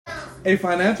A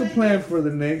financial plan for the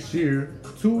next year,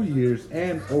 2 years,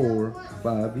 and or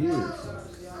 5 years.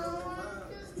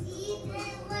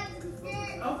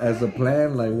 As a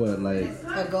plan, like what? Like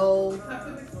a goal, a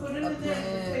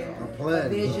plan, A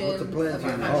vision. What's a plan to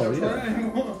you? oh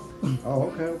yeah. Oh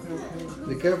okay.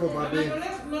 Be careful about being.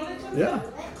 Yeah.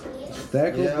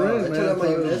 Stack of bread, man.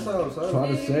 Try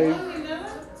to save.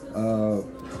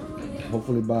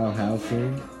 Hopefully buy a house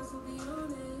soon.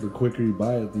 The quicker you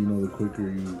buy it, the quicker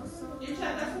you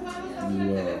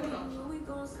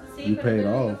pay it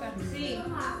off.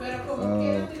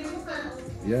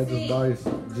 Yeah, just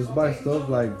buy stuff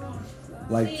like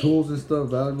tools and stuff,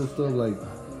 valuable stuff like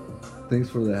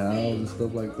things for the house and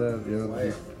stuff like that. Yeah.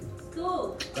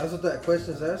 That's what that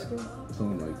question's asking?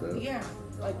 Something like that. Yeah.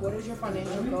 Like, what is your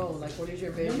financial goal? Like, what is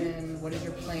your vision? What is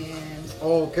your plan?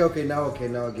 Oh, okay. Now I get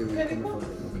where you're coming from.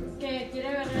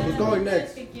 Who's going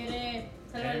next?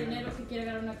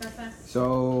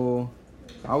 So,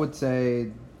 I would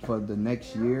say for the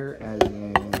next year, as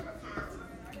in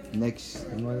next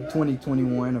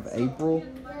 2021 of April,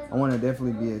 I want to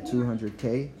definitely be at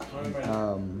 200K.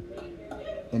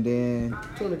 And then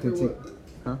continue,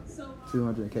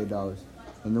 $200K dollars.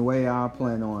 And the way I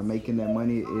plan on making that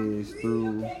money is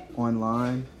through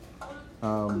online,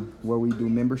 where we do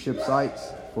membership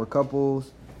sites for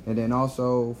couples, and then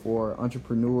also for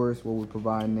entrepreneurs, where we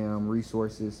provide them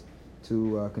resources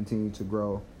to continue to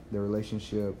grow their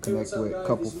relationship, connect with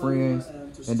couple friends,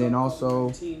 and then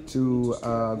also to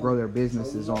grow their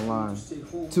businesses online.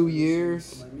 2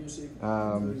 years,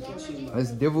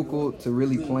 it's difficult to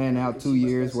really plan out 2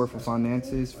 years worth of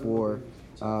finances for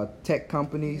tech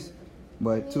companies,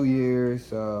 but 2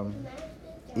 years,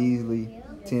 easily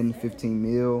 10 to 15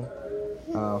 mil.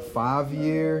 5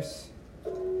 years,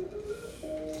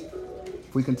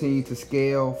 if we continue to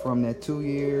scale from that 2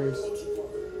 years,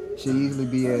 should easily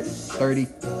be at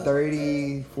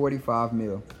 45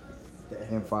 mil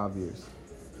in 5 years.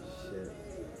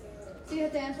 Do you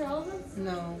have to answer all of them?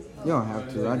 No. You don't have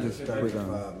to. I just click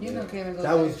on. You know, Kevin goes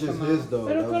that was just his though.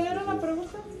 ¿Pero cuál era la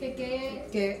pregunta?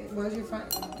 What is your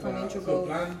financial goal?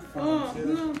 No,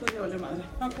 pues ya vale madre.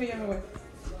 Ok, ya me voy.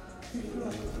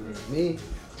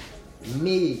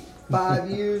 Me. 5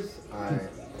 years? Alright.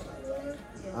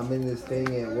 I'm in this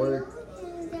thing at work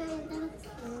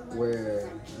where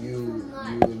you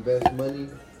invest money,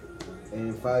 and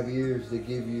in 5 years they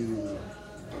give you,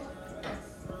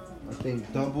 I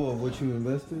think, double of what you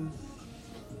invested.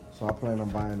 So I plan on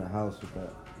buying a house with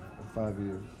that in 5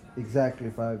 years. Exactly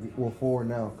 5 years. Well, 4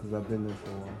 now, because I've been there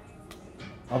for a while.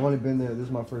 I've only been there. This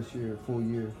is my first year, full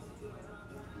year.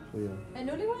 So yeah. ¿En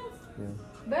newlyweds? Yeah.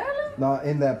 ¿Barely? No,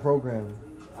 in that program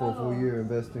for a full year,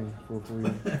 investing for a full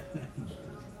year.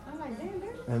 I'm like, damn.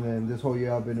 And then this whole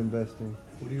year I've been investing.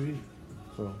 What do you eat?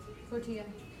 So Tortilla.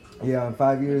 yeah, in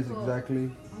 5 years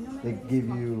exactly, they give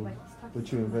you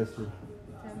what you invested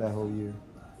that whole year.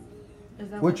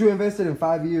 What you invested in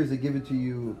 5 years, they give it to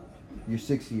you your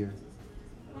 6th year,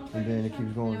 and then it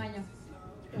keeps going. After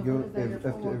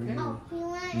every year.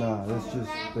 Nah, that's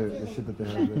just the shit that they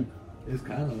have there. It's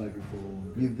kind of like a full.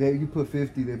 You put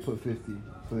 50, they put 50,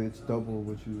 so it's double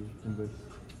what you invest.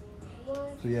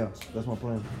 So yeah, that's my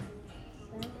plan.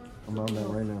 I'm on that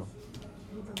right now.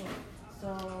 So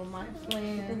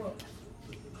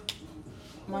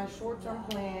my short-term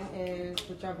plan is,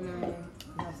 which I've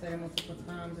said multiple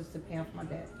times, is to pay off my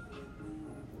debt.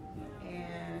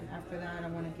 And after that, I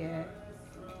want to get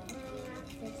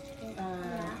a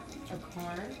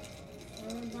car.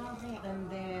 And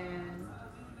then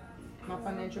my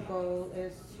financial goal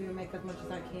is to make as much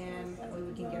as I can, that way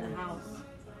we can get a house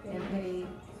and pay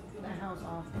the house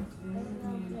off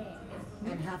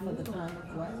in half of the time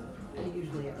of what it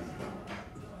usually is.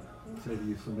 So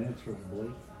you finance for the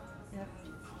boy? Yep.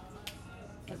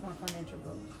 That's my financial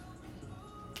goal.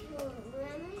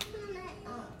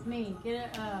 Me,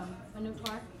 get a new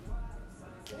car.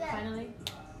 Finally.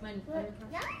 My new car.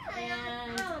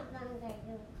 And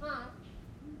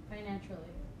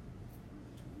financially.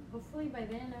 Hopefully by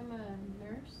then I'm a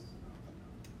nurse.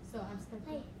 So I'm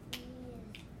studying.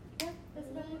 Yeah, that's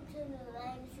about it.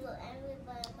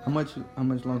 How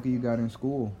much longer you got in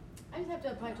school? I just have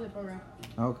to apply to the program.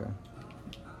 Okay.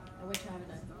 Which I haven't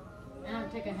done. And I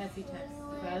have to take a HESI test.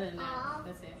 But other than that,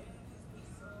 that's it.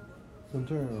 Some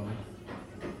turn on.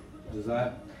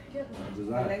 Josiah,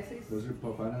 Alexis? what's your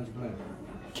financial plan?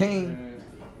 King.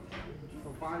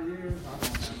 For 5 years, I don't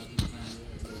have nothing planned yet.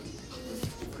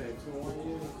 Okay, 2 1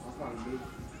 years, I'll probably do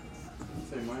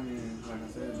save money and, like I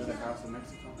said, build a house in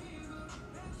Mexico.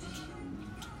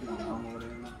 You know, I'm over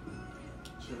there now.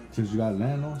 Since you got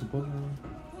land on, supposedly?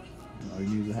 All you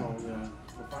need is a So, house. yeah,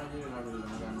 for 5 years, I really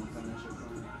don't got no financial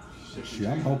plan. Shit,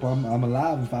 I'm hoping I'm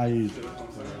alive in 5 years.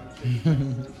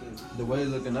 The way you're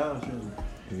looking now, shit.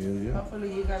 Hell yeah.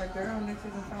 Hopefully you got a girl next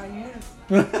in 5 years.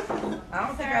 I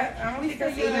don't think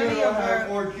I see any of her.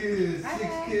 4 kids, 6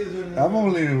 kids. I've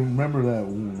only remember that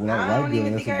one I white don't girl.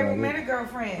 even That's think I ever about met it. a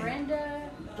girlfriend. Brenda.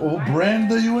 Oh,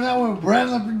 Brenda, you went out with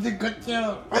Brenda. Good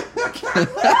job.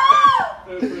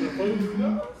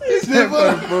 Except for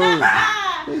the food.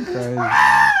 He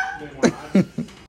crazy.